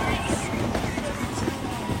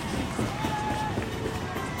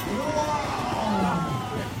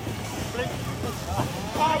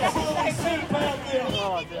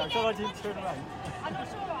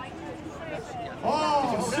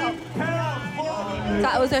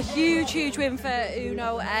 That was a huge win for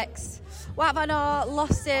Uno X. Wout van Aert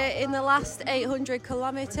lost it in the last 800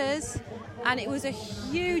 kilometres, and it was a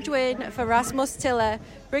huge win for Rasmus Tiller,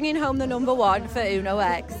 bringing home the number 1 for Uno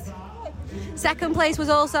X. Second place was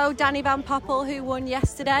also Danny Van Poppel, who won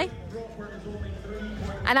yesterday.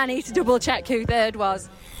 And I need to double check who third was.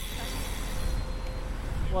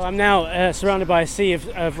 Well, I'm now surrounded by a sea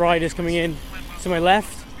of riders coming in to my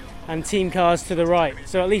left and team cars to the right.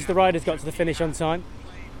 So at least the riders got to the finish on time.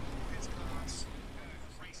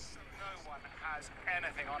 No one has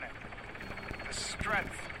anything on it. The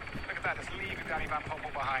strength. Look at that, it's leaving Danny Van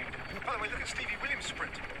Poppel behind. By the way, look at Stevie Williams'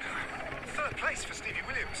 sprint. Third place for Stevie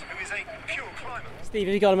Williams, who is a pure climber. Steve,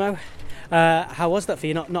 have you got a mo? How was that for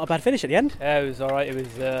you? Not a bad finish at the end? Yeah, it was alright. It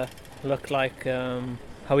was looked like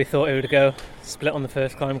how we thought it would go. Split on the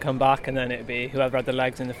first climb, come back, and then it'd be whoever had the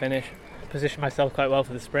legs in the finish. Positioned myself quite well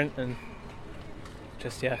for the sprint, and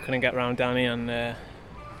just couldn't get around Danny and the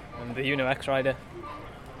Uno X rider.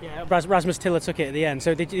 Yeah, Rasmus Tiller took it at the end.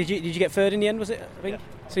 So did you get third in the end? Was it? I think. Yeah.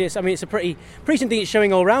 So yes, I mean it's a pretty thing it's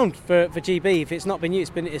showing all round for GB. If it's not been you, it's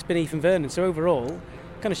been Ethan Vernon. So overall,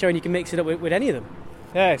 kind of showing you can mix it up with any of them.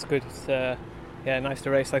 Yeah, it's good. It's nice to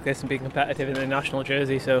race like this and be competitive in the national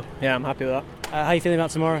jersey. So yeah, I'm happy with that. How are you feeling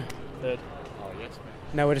about tomorrow? Good.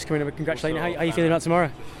 No, we're just coming up and congratulating you. How are you feeling about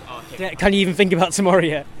tomorrow? Can you even think about tomorrow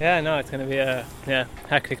yet? Yeah, no, it's going to be a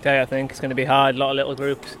hectic day. I think it's going to be hard. A lot of little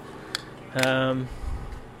groups.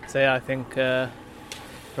 I think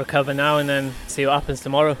recover now and then see what happens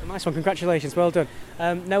tomorrow. Nice one, congratulations, well done.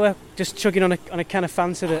 Noah just chugging on a can of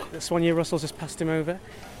Fanta that Sonia Russell's just passed him over.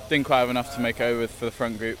 Didn't quite have enough to make over for the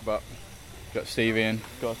front group, but got Stevie and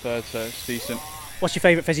got a third, so it's decent. What's your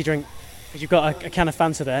favourite fizzy drink? Because you've got a can of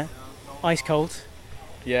Fanta there, ice cold.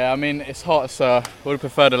 Yeah, I mean it's hot, so I would have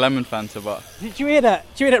preferred a lemon Fanta, but. Did you hear that?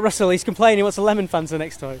 Did you hear that, Russell? He's complaining he wants a lemon Fanta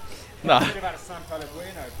next time. No.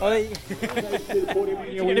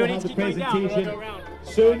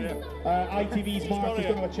 Soon, ITV's Mark is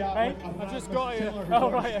going to chat. I've just got here.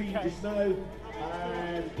 Oh, right, okay.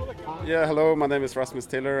 Yeah, hello, my name is Rasmus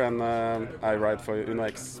Tiller and I ride for Uno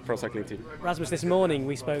X Pro Cycling Team. Rasmus, this morning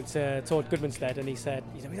we spoke to Tord Goodmanstead and he said,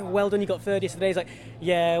 well done, you got third yesterday. He's like,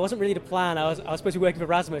 yeah, it wasn't really the plan. I was supposed to be working for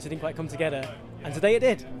Rasmus, it didn't quite come together. And today it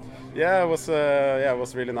did. Yeah, it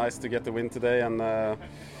was really nice to get the win today and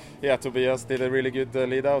Tobias did a really good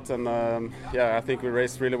lead out and I think we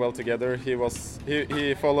raced really well together. He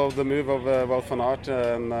followed the move of Wout van Aert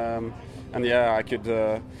and I could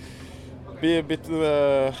be a bit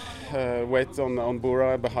weight on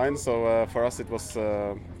Bora behind, so for us it was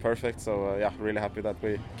perfect. So really happy that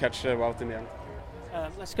we catch Wout in the end.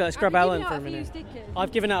 Let's grab Alan for a minute.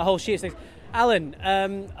 I've given out a whole sheet of things. Alan,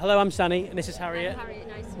 hello, I'm Sani and this is Harriet.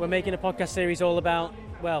 Nice. We're making a podcast series all about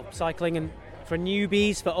cycling and for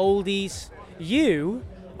newbies, for oldies. You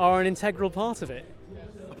are an integral part of it.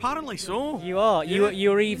 Apparently so. You are. Yeah.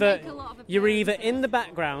 You're either in the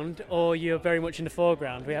background or you're very much in the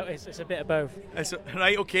foreground. It's a bit of both.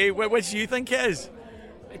 Right. Okay. Which do you think it is?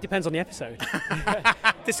 It depends on the episode.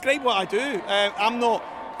 Describe what I do.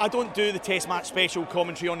 I don't do the test match special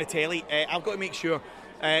commentary on the telly. I've got to make sure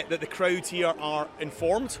that the crowd here are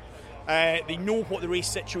informed. They know what the race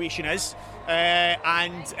situation is,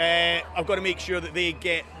 and I've got to make sure that they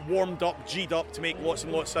get warmed up, G'd up to make lots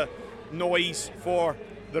and lots of noise for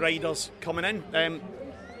the riders coming in.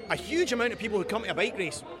 A huge amount of people who come to a bike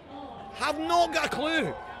race have not got a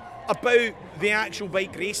clue about the actual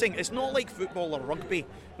bike racing. It's not like football or rugby,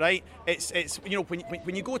 right? It's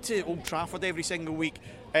when you go to Old Trafford every single week,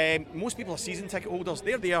 most people are season ticket holders.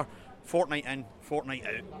 They're there fortnight in, fortnight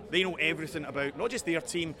out. They know everything about not just their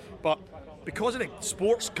team, but because of the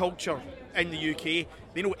sports culture in the UK,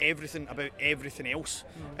 they know everything about everything else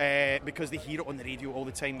because they hear it on the radio all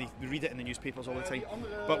the time, they read it in the newspapers all the time.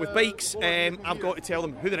 But with bikes, I've got to tell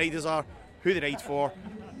them who the riders are, who they ride for,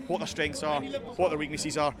 what their strengths are, what their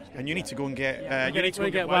weaknesses are, and you need to go and get. You need to go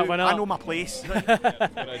and get. I know my place.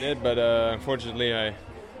 That's what I did, but unfortunately, I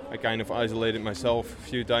kind of isolated myself a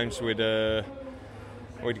few times with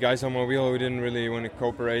guys on my wheel who didn't really want to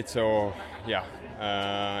cooperate. So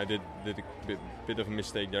I did a bit of a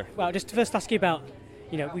mistake there. Well, just to first ask you about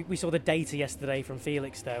we saw the data yesterday from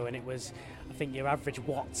Felix though, and it was, I think your average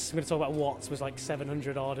watts, we're going to talk about watts, was like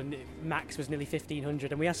 700 odd, and max was nearly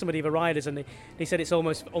 1500. And we asked somebody of the riders, and they said it's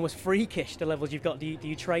almost freakish the levels you've got. Do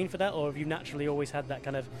you train for that, or have you naturally always had that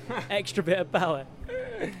kind of extra bit of power?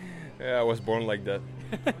 Yeah, I was born like that.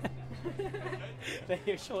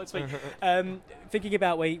 Short, sweet. Thinking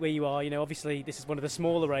about where you are, obviously this is one of the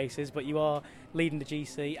smaller races, but you are leading the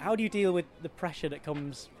GC. How do you deal with the pressure that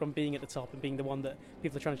comes from being at the top and being the one that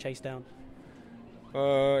people are trying to chase down?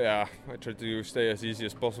 I try to stay as easy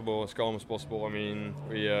as possible, as calm as possible. I mean,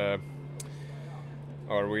 we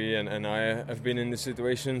and I have been in this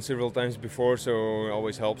situation several times before, so it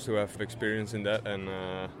always helps to have experience in that. And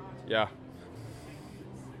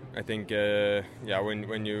I think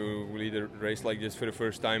when you lead a race like this for the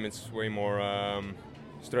first time, it's way more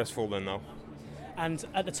stressful than now. And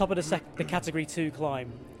at the top of the Category 2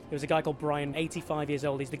 climb, there was a guy called Brian, 85 years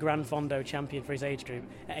old. He's the Gran Fondo champion for his age group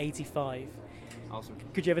at 85. Awesome.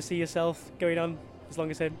 Could you ever see yourself going on as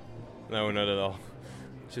long as him? No, not at all.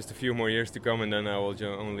 Just a few more years to come, and then I will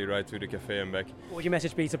only ride to the cafe and back. What would your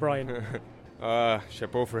message be to Brian?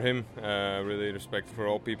 Chapeau for him. Really respect for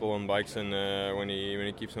all people on bikes, and when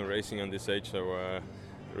he keeps on racing on this age, so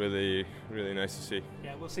really, really nice to see.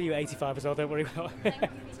 Yeah, we'll see you at 85 as well. Don't worry about it.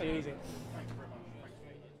 So easy.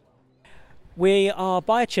 We are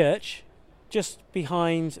by a church, just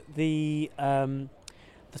behind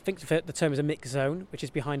I think the term is a mix zone, which is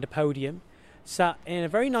behind a podium, sat in a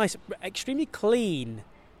very nice, extremely clean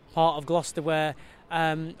part of Gloucester where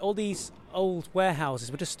all these old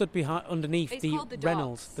warehouses were just stood underneath the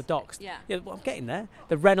Reynolds, the docks. Yeah, well, I'm getting there.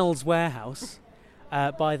 The Reynolds warehouse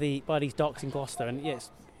by these docks in Gloucester, and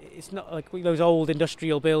yes, it's not like those old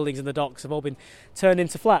industrial buildings and the docks have all been turned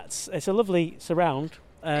into flats. It's a lovely surround.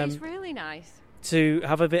 It's really nice to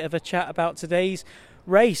have a bit of a chat about today's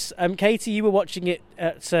race. Katie, you were watching it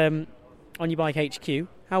at On Your Bike HQ.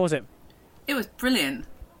 How was it? It was brilliant.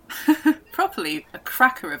 Properly a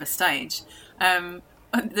cracker of a stage.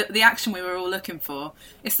 The action we were all looking for.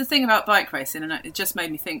 It's the thing about bike racing, and it just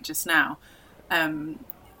made me think just now.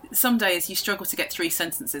 Some days you struggle to get 3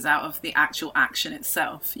 sentences out of the actual action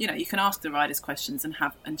itself. You can ask the riders questions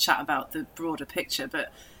and chat about the broader picture,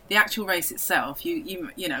 but the actual race itself,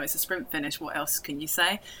 it's a sprint finish. What else can you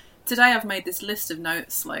say? Today I've made this list of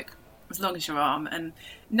notes like as long as your arm, and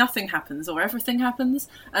nothing happens or everything happens,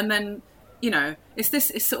 and then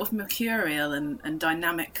it's sort of mercurial and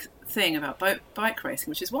dynamic thing about bike racing,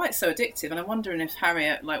 which is why it's so addictive. And I'm wondering if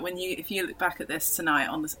Harriet, like if you look back at this tonight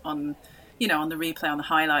on the replay, on the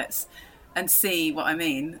highlights, and see what I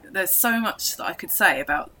mean, there's so much that I could say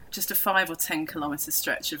about just a 5 or 10 kilometre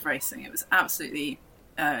stretch of racing. It was absolutely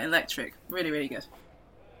electric, really, really good.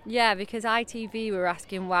 Yeah, because ITV were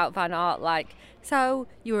asking Wout van Aert, so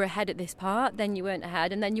you were ahead at this part, then you weren't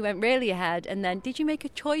ahead, and then you went really ahead, and then did you make a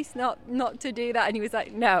choice not to do that? And he was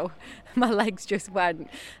like, no, my legs just went.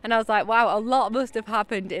 And I was like, wow, a lot must have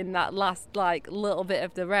happened in that last little bit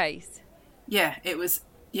of the race. Yeah, it was.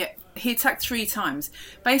 Yeah, he attacked 3 times.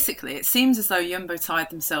 Basically, it seems as though Jumbo tired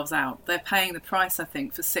themselves out. They're paying the price, I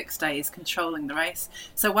think, for 6 days controlling the race.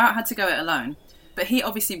 So Wout had to go it alone. But he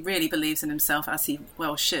obviously really believes in himself, as he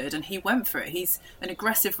well should, and he went for it. He's an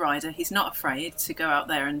aggressive rider. He's not afraid to go out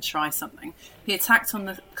there and try something. He attacked on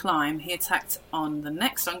the climb. He attacked on the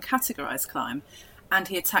next uncategorised climb. And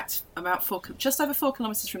he attacked about just over 4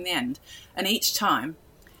 kilometres from the end. And each time,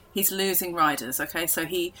 he's losing riders, okay? So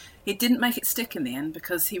he didn't make it stick in the end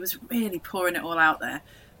because he was really pouring it all out there.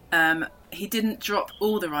 He didn't drop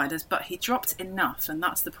all the riders, but he dropped enough, and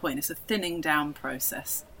that's the point. It's a thinning down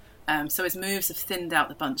process. So his moves have thinned out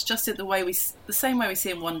the bunch, just in the same way we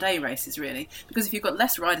see in one-day races, really. Because if you've got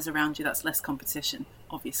less riders around you, that's less competition,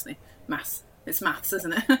 obviously. It's maths,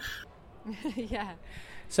 isn't it? Yeah.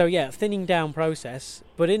 So, thinning down process.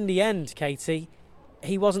 But in the end, Katie,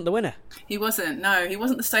 he wasn't the winner. He wasn't, no. He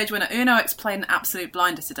wasn't the stage winner. Uno X played an absolute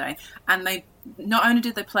blinder today. And they not only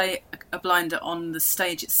did they play a blinder on the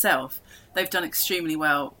stage itself, they've done extremely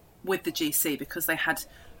well with the GC because they had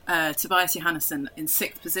Tobias Johannesson in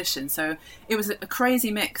 6th position. So it was a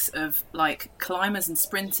crazy mix of climbers and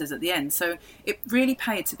sprinters at the end. So it really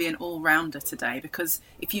paid to be an all-rounder today, because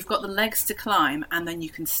if you've got the legs to climb and then you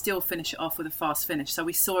can still finish it off with a fast finish. So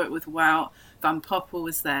we saw it with Wout. Van Poppel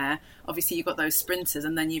was there. Obviously you've got those sprinters,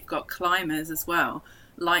 and then you've got climbers as well,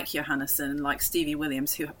 like Johannesson, like Stevie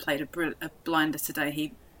Williams, who played a blinder today.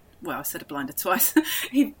 He well, I said a blinder twice.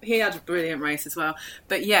 he had a brilliant race as well.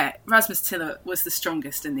 But yeah, Rasmus Tiller was the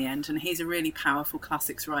strongest in the end, and he's a really powerful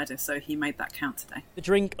classics rider, so he made that count today. The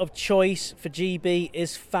drink of choice for GB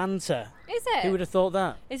is Fanta. Is it? Who would have thought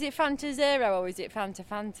that? Is it Fanta Zero or is it Fanta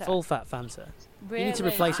Fanta? Full fat Fanta. Really? You need to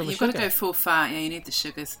replace all the You've sugar. got to go full fat, yeah, you need the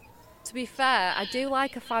sugars. To be fair, I do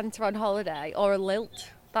like a Fanta on holiday, or a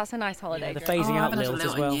Lilt. That's a nice holiday they're drink. phasing out I haven't had a Lilt as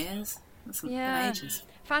Lilt well. in years. That's been ages.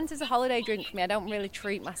 Fanta's a holiday drink for me. I don't really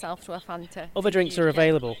treat myself to a Fanta. Other drinks are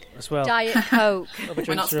available as well. Diet Coke. Other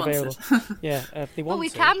drinks are available. Yeah, if they want Well, we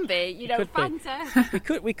to. can be, you know, could be.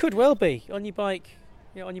 Fanta. we could well be on your bike.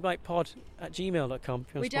 On your bike pod at gmail.com.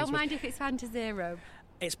 We don't mind if it's Fanta Zero.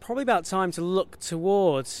 It's probably about time to look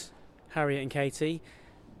towards Harriet and Katie.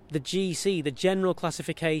 The GC, the general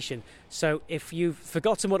classification. So if you've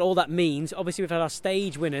forgotten what all that means, obviously we've had our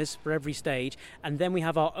stage winners for every stage, and then we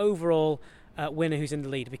have our overall winner who's in the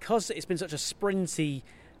lead. Because it's been such a sprinty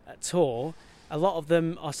tour, a lot of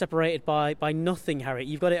them are separated by nothing, Harriet.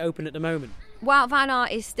 You've got it open at the moment. Wout van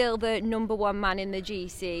Aert is still the number one man in the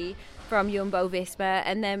GC from Jumbo-Visma,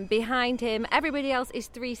 and then behind him, everybody else is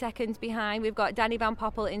 3 seconds behind. We've got Danny van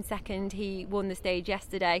Poppel in second, he won the stage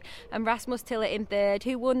yesterday, and Rasmus Tiller in third,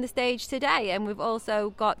 who won the stage today. And we've also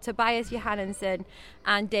got Tobias Johannesson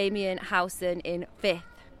and Damien Howson in fifth.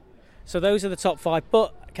 So those are the top five,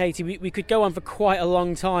 but Katie, we could go on for quite a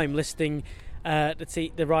long time listing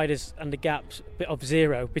the riders and the gaps of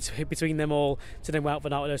zero between them all to then Wout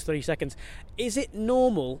van Aert with those 3 seconds. Is it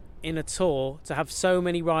normal in a tour to have so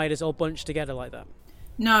many riders all bunched together like that?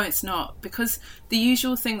 No, it's not, because the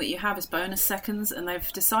usual thing that you have is bonus seconds, and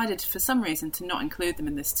they've decided for some reason to not include them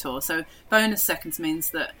in this tour. So bonus seconds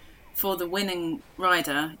means that for the winning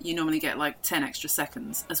rider, you normally get like 10 extra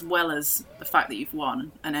seconds, as well as the fact that you've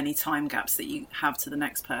won and any time gaps that you have to the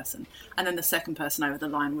next person. And then the second person over the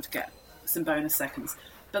line would get some bonus seconds.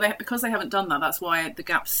 But because they haven't done that, that's why the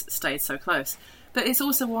gaps stayed so close. But it's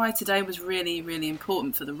also why today was really, really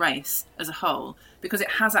important for the race as a whole, because it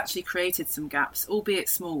has actually created some gaps, albeit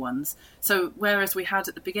small ones. So whereas we had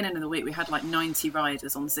at the beginning of the week, we had like 90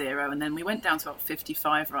 riders on zero, and then we went down to about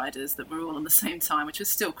 55 riders that were all on the same time, which was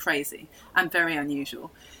still crazy and very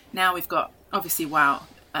unusual. Now we've got obviously Wout,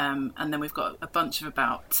 and then we've got a bunch of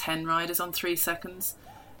about 10 riders on 3 seconds,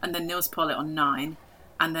 and then Nils Pollitt on 9,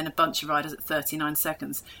 and then a bunch of riders at 39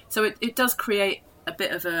 seconds. So it does create a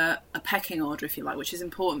bit of a pecking order, if you like, which is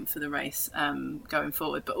important for the race going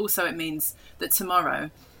forward. But also it means that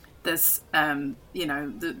tomorrow there's,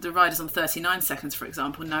 the riders on 39 seconds, for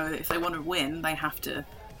example, know that if they want to win, they have to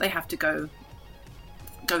go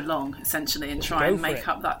long, essentially, and try and make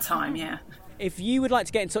up that time, yeah. If you would like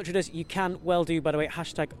to get in touch with us, you can well do, by the way,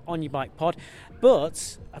 #OnYourBikePod.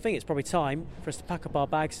 But I think it's probably time for us to pack up our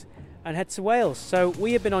bags and head to Wales. So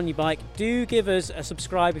we have been On Your Bike. Do give us a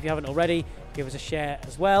subscribe if you haven't already. Give us a share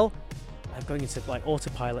as well. I'm going into like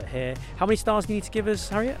autopilot here. How many stars do you need to give us,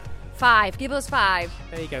 Harriet? 5. Give us 5.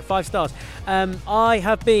 There you go, 5 stars. I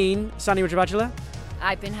have been Sani Rajabajula.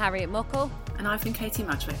 I've been Harriet Muckle. And I've been Katie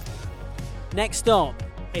Madwick. Next stop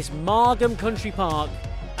is Margam Country Park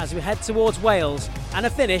as we head towards Wales and a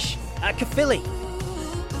finish at Caerphilly.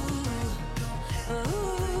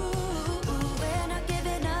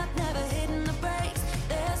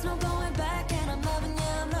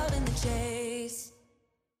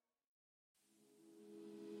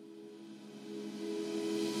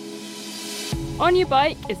 On Your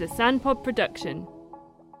Bike is a Sandpod production.